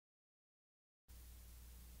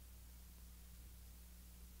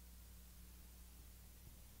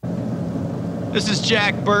This is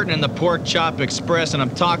Jack Burten in the Pork Chop Express, and I'm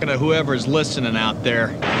talking to whoever's listening out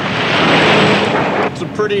there. It's a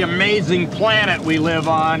pretty amazing planet we live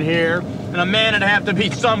on here, and a man would have to be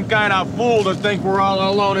some kind of fool to think we're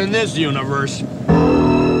all alone in this universe.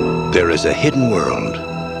 There is a hidden world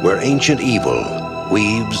where ancient evil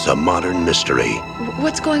weaves a modern mystery.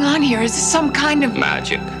 What's going on here? Is this some kind of...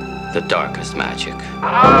 Magic. The darkest magic.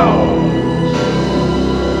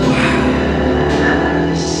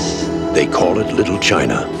 They call it Little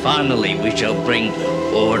China. Finally, we shall bring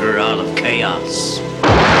order out of chaos.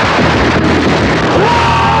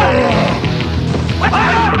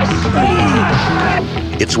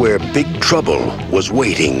 It's where Big Trouble was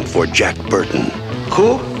waiting for Jack Burten.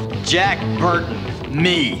 Who? Jack Burten.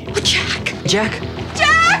 Me. Jack! Jack?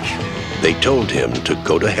 Jack! They told him to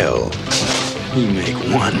go to hell. You make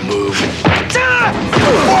one move.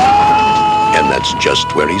 And that's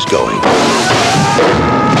just where he's going.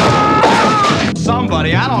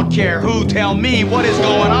 Somebody, I don't care who, tell me what is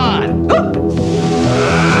going on.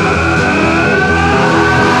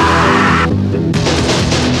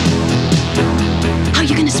 How are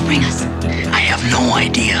you gonna spring us? I have no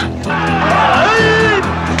idea.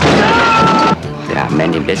 There are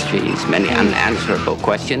many mysteries, many unanswerable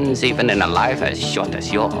questions, even in a life as short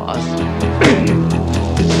as yours.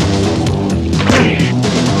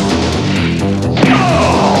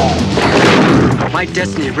 My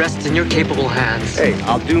destiny rests in your capable hands. Hey,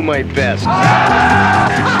 I'll do my best.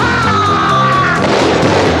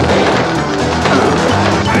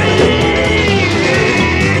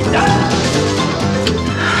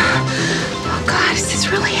 Oh God, is this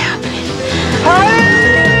really happening?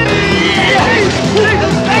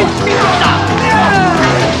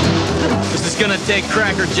 This is gonna take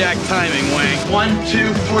Cracker Jack timing, Wang. 1,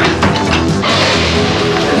 2, 3.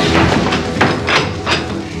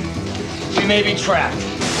 We may be trapped.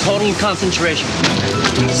 Total concentration.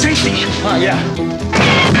 Safety! Yeah.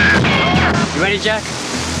 You ready, Jack?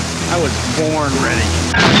 I was born ready.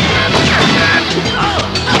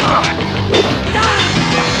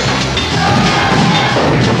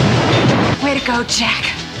 Way to go, Jack.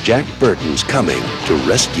 Jack Burten's coming to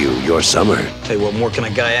rescue your summer. Hey, what more can a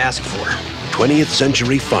guy ask for? 20th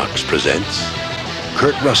Century Fox presents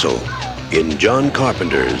Kurt Russell in John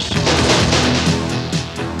Carpenter's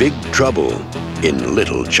Big Trouble in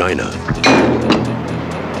Little China.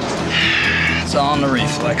 It's all in the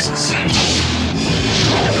reflexes.